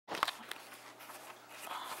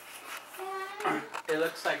It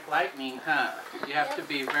looks like lightning, huh? You have to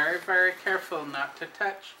be very, very careful not to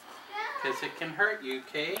touch, because it can hurt you,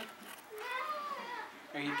 okay?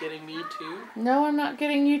 Are you getting me too? No, I'm not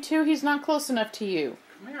getting you too. He's not close enough to you.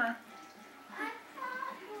 Come here.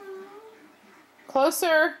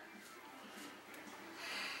 Closer.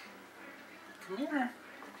 Come here.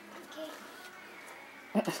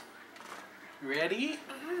 Okay. Ready?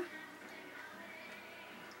 Uh-huh.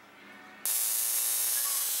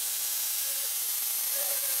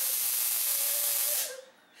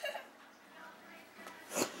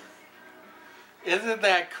 Isn't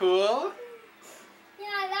that cool?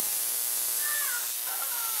 Yeah, that's...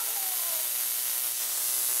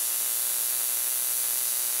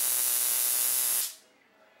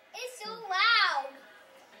 It's so loud.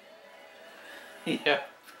 Yeah.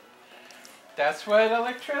 That's what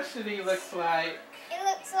electricity looks like. It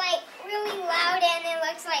looks like really loud and it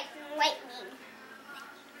looks like lightning.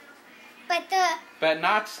 But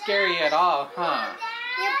not scary at all, huh?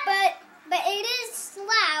 Yeah, but it is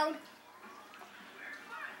loud.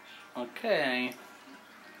 Okay.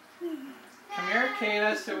 Come here,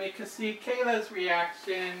 Kayla, so we can see Kayla's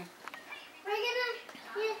reaction. We're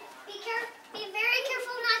gonna be very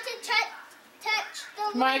careful not to touch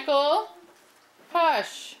the... Michael,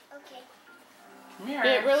 hush. Okay. Come here.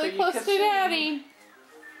 Get really so close you to can see. Daddy.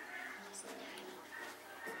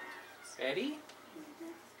 Ready?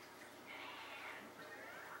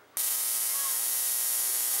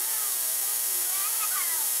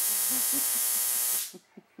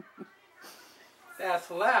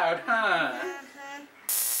 That's loud, huh?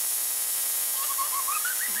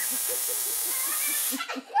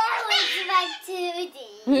 That was my 2D.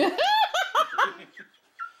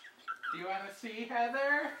 Do you want to see,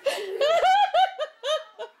 Heather?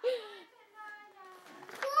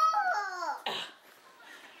 Cool.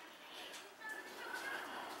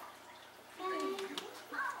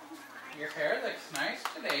 Your hair looks nice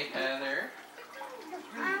today, Heather.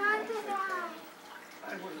 I want to go.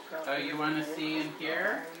 Oh, you want to see in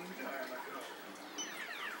here?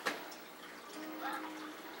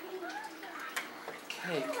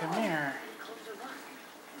 Okay, come here.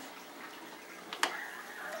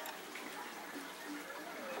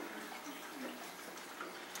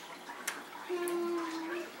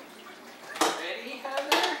 Ready,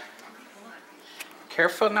 Heather?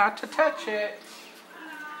 Careful not to touch it.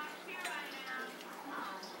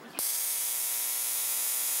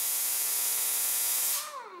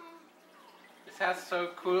 This has so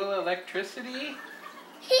cool electricity.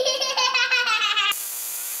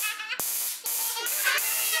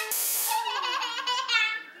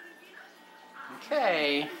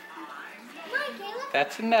 Okay,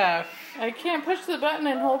 that's enough. I can't push the button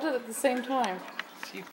and hold it at the same time.